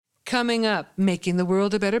Coming up, making the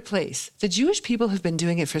world a better place. The Jewish people have been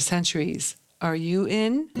doing it for centuries. Are you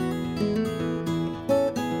in?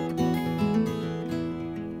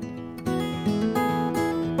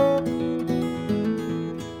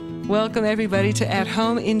 Welcome, everybody, to At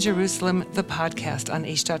Home in Jerusalem, the podcast on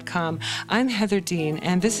Aish.com. I'm Heather Dean,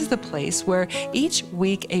 and this is the place where each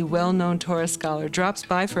week a well-known Torah scholar drops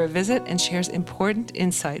by for a visit and shares important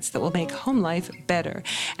insights that will make home life better.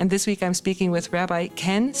 And this week I'm speaking with Rabbi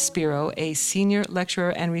Ken Spiro, a senior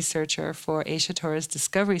lecturer and researcher for Aish Torah's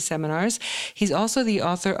Discovery Seminars. He's also the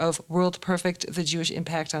author of World Perfect, The Jewish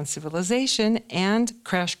Impact on Civilization, and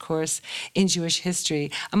Crash Course in Jewish History.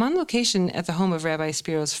 I'm on location at the home of Rabbi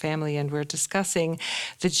Spiro's family, and we're discussing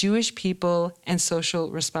the Jewish people and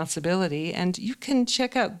social responsibility. And you can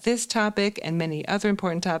check out this topic and many other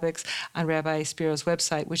important topics on Rabbi Spiro's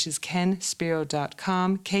website, which is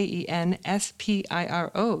kenspiro.com,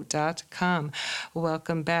 KENSPIRO.com.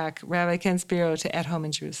 Welcome back, Rabbi Ken Spiro, to At Home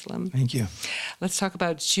in Jerusalem. Thank you. Let's talk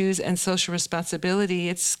about Jews and social responsibility.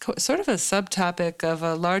 It's sort of a subtopic of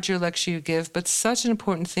a larger lecture you give, but such an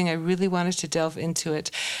important thing. I really wanted to delve into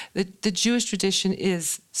it. The Jewish tradition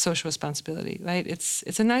is social responsibility, right?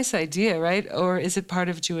 It's a nice idea, right? Or is it part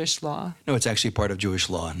of Jewish law? No, it's actually part of Jewish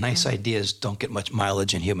law. Nice ideas don't get much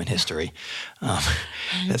mileage in human history.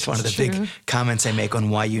 That's one of the big comments I make on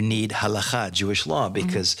why you need halakha, Jewish law,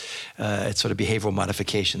 because it's sort of behavioral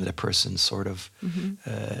modification that a person sort of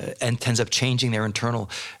and ends up changing their internal,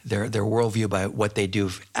 their worldview by what they do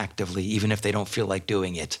actively, even if they don't feel like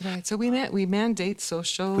doing it. Right. So we mandate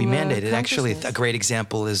social. We mandate it. Actually, a great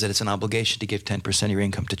example is that it's an obligation to give 10% of your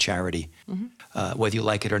income to charity, whether you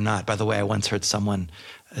like it or not. By the way, I once heard someone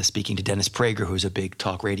speaking to Dennis Prager, who's a big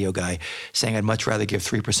talk radio guy, saying, I'd much rather give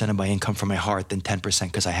 3% of my income from my heart than 10%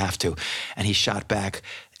 because I have to. And he shot back,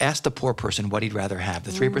 ask the poor person what he'd rather have,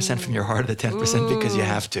 the 3% from your heart or the 10% because you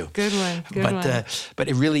have to. Good one. But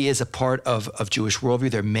it really is a part of Jewish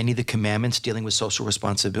worldview. There are many of the commandments dealing with social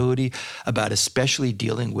responsibility, about especially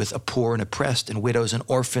dealing with a poor and oppressed and widows and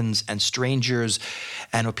orphans and strangers.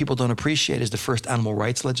 And what people don't appreciate is the first animal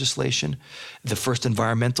rights legislation, the first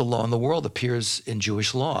environmental law in the world appears in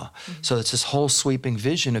Jewish law. So it's this whole sweeping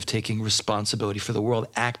vision of taking responsibility for the world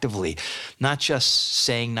actively, not just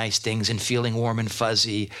saying nice things and feeling warm and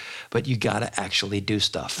fuzzy, but you got to actually do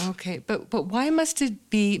stuff. Okay, but why must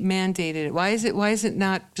it be mandated? Why is it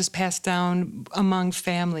not just passed down among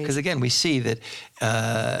families? Because again, we see that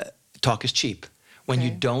talk is cheap. When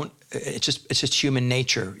you don't, it's just human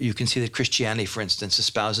nature. You can see that Christianity, for instance,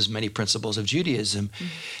 espouses many principles of Judaism,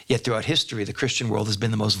 yet throughout history, the Christian world has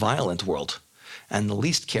been the most violent world and the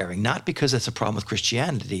least caring, not because that's a problem with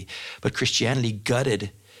Christianity, but Christianity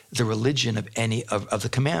gutted the religion of any of the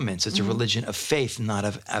commandments. It's a religion of faith, not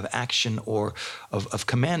of action or of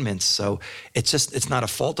commandments. So it's not a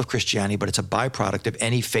fault of Christianity, but it's a byproduct of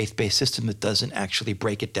any faith-based system that doesn't actually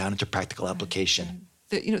break it down into practical application.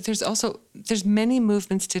 There's many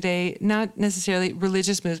movements today, not necessarily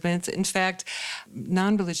religious movements, in fact,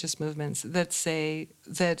 non-religious movements that say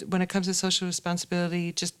that when it comes to social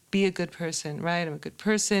responsibility, just be a good person, right? I'm a good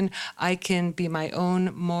person. I can be my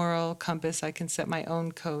own moral compass. I can set my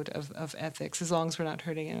own code of ethics as long as we're not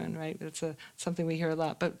hurting anyone, right? That's something we hear a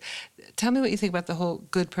lot. But tell me what you think about the whole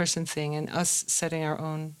good person thing and us setting our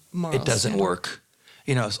own morals. It doesn't work.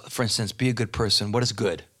 For instance, be a good person. What is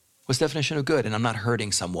good? What's the definition of good? And I'm not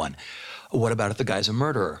hurting someone. What about if the guy's a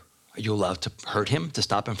murderer? Are you allowed to hurt him, to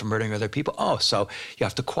stop him from murdering other people? Oh, so you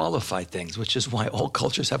have to qualify things, which is why all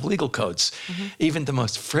cultures have legal codes. Even the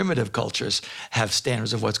most primitive cultures have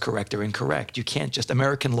standards of what's correct or incorrect. You can't just,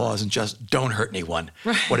 American law isn't just don't hurt anyone.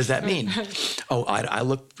 Right. What does that mean? Oh, I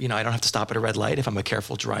don't have to stop at a red light if I'm a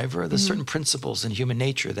careful driver. There's certain principles in human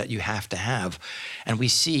nature that you have to have. And we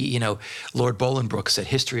see, Lord Bolingbroke said,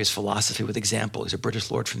 history is philosophy with example. He's a British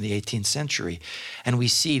lord from the 18th century. And we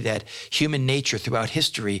see that human nature throughout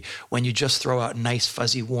history, when you just throw out nice,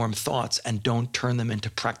 fuzzy, warm thoughts and don't turn them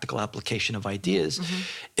into practical application of ideas,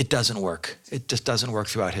 it doesn't work. It just doesn't work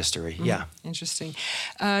throughout history. Yeah. Interesting.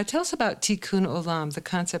 Tell us about tikkun olam, the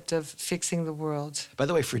concept of fixing the world. By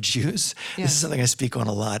the way, for Jews, this is something I speak on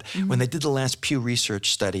a lot. When they did the last Pew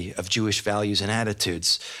Research study of Jewish values and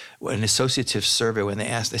attitudes, an associative survey, when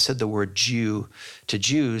they said the word Jew to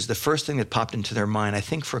Jews, the first thing that popped into their mind, I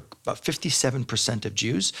think for about 57% of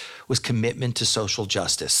Jews, was commitment to social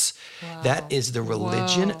justice. Wow. That is the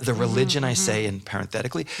religion, I say, and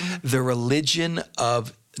parenthetically, the religion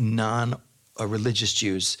of non-religious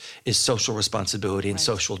Jews is social responsibility and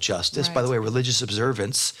social justice. By the way, religious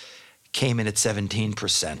observance came in at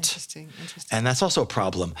 17%. Interesting. And that's also a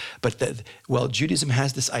problem. But, Judaism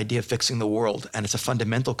has this idea of fixing the world, and it's a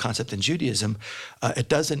fundamental concept in Judaism.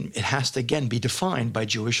 It has to, again, be defined by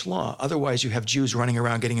Jewish law. Otherwise, you have Jews running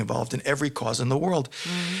around getting involved in every cause in the world.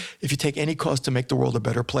 If you take any cause to make the world a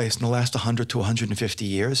better place in the last 100 to 150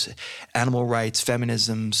 years, animal rights,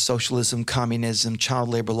 feminism, socialism, communism, child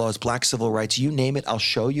labor laws, black civil rights, you name it, I'll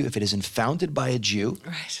show you if it isn't founded by a Jew.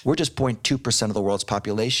 Right. We're just 0.2% of the world's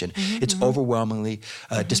population. It's overwhelmingly,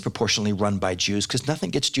 disproportionately run by Jews, because nothing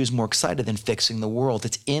gets Jews more excited than fixing the world.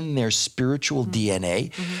 It's in their spiritual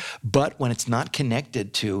DNA. But when it's not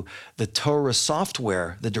connected to the Torah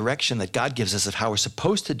software, the direction that God gives us of how we're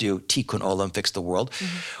supposed to do tikkun olam, fix the world,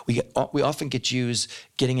 we often get Jews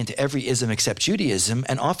getting into every ism except Judaism,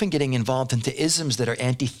 and often getting involved into isms that are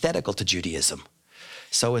antithetical to Judaism.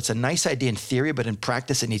 So it's a nice idea in theory, but in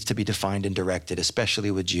practice it needs to be defined and directed,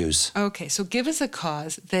 especially with Jews. Okay, so give us a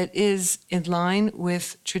cause that is in line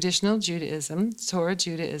with traditional Judaism, Torah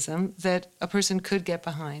Judaism, that a person could get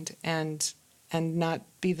behind and not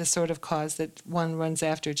be the sort of cause that one runs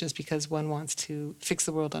after just because one wants to fix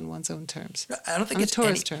the world on one's own terms. I don't think it's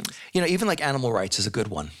Torah's terms. Even like animal rights is a good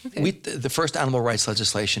one. Okay. The first animal rights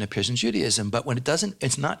legislation appears in Judaism, but when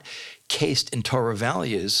it's not cased in Torah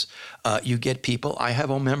values, you get people, I have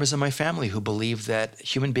own members of my family who believe that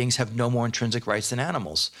human beings have no more intrinsic rights than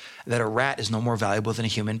animals, that a rat is no more valuable than a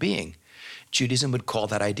human being. Judaism would call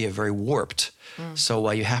that idea very warped. So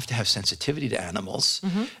while you have to have sensitivity to animals,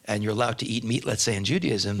 and you're allowed to eat meat, let's say in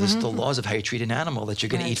Judaism, there's still laws of how you treat an animal that you're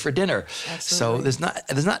going to eat for dinner. Absolutely. So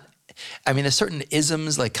there's certain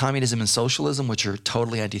isms like communism and socialism, which are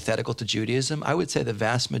totally antithetical to Judaism. I would say the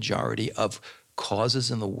vast majority of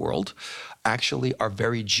causes in the world actually are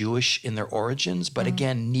very Jewish in their origins, but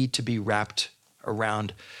again, need to be wrapped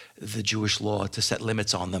around the Jewish law to set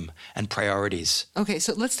limits on them and priorities. Okay,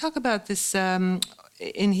 so let's talk about this.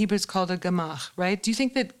 In Hebrew, it's called a gamach, right? Do you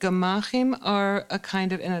think that gamachim are a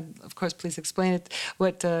kind of, and of course, please explain it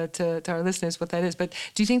to our listeners what that is, but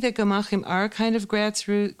do you think that gamachim are a kind of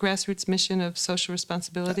grassroots mission of social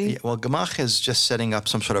responsibility? Well, gamach is just setting up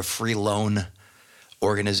some sort of free loan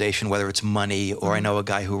organization, whether it's money or I know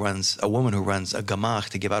a woman who runs a gamach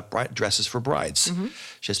to give out dresses for brides.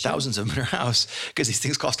 She has thousands of them in her house because these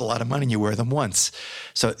things cost a lot of money and you wear them once.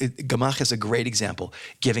 So gamach is a great example.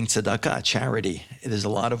 Giving tzedakah, charity. There's a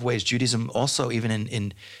lot of ways. Judaism also, even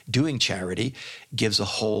in doing charity, gives a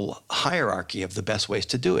whole hierarchy of the best ways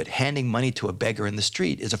to do it. Handing money to a beggar in the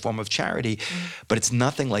street is a form of charity, but it's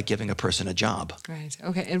nothing like giving a person a job. Right.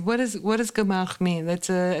 Okay. And what does gamach mean? I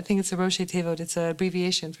think it's a Rosh Tevot. It's a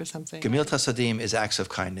abbreviation for something. Gemilut Hasadim is acts of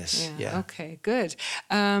kindness. Yeah. Okay, good.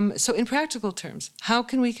 So in practical terms, how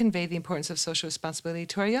can we convey the importance of social responsibility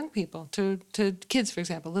to our young people, to kids, for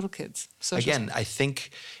example, little kids? Again, I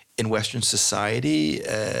think in Western society,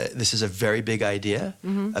 this is a very big idea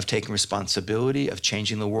of taking responsibility, of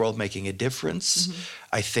changing the world, making a difference.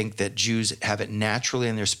 I think that Jews have it naturally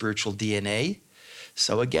in their spiritual DNA.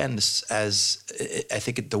 So again, I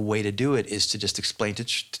think the way to do it is to just explain to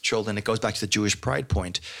children, it goes back to the Jewish pride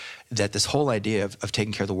point, that this whole idea of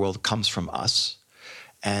taking care of the world comes from us.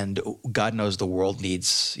 And God knows the world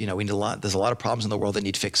needs, there's a lot of problems in the world that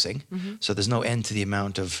need fixing. So there's no end to the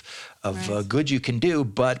amount of good you can do.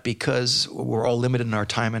 But because we're all limited in our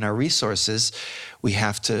time and our resources, we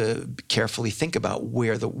have to carefully think about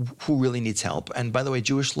who really needs help. And by the way,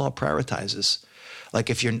 Jewish law prioritizes. Like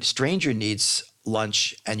if your stranger needs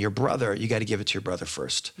lunch and your brother, you got to give it to your brother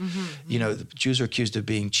first. The Jews are accused of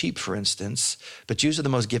being cheap, for instance, but Jews are the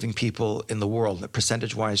most giving people in the world,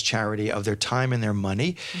 percentage-wise charity of their time and their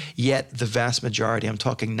money, yet the vast majority, I'm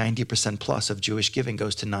talking 90% plus of Jewish giving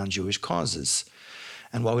goes to non-Jewish causes.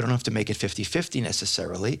 And while we don't have to make it 50-50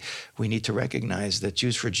 necessarily, we need to recognize that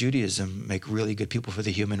Jews for Judaism make really good people for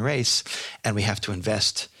the human race, and we have to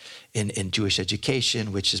invest in Jewish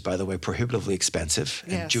education, which is, by the way, prohibitively expensive,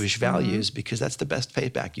 and Jewish values, because that's the best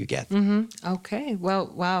payback you get. Okay. Well,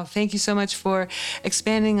 wow. Thank you so much for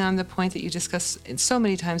expanding on the point that you discuss so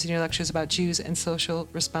many times in your lectures about Jews and social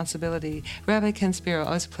responsibility. Rabbi Ken Spiro,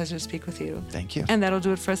 always a pleasure to speak with you. Thank you. And that'll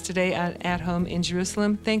do it for us today at Home in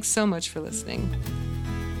Jerusalem. Thanks so much for listening.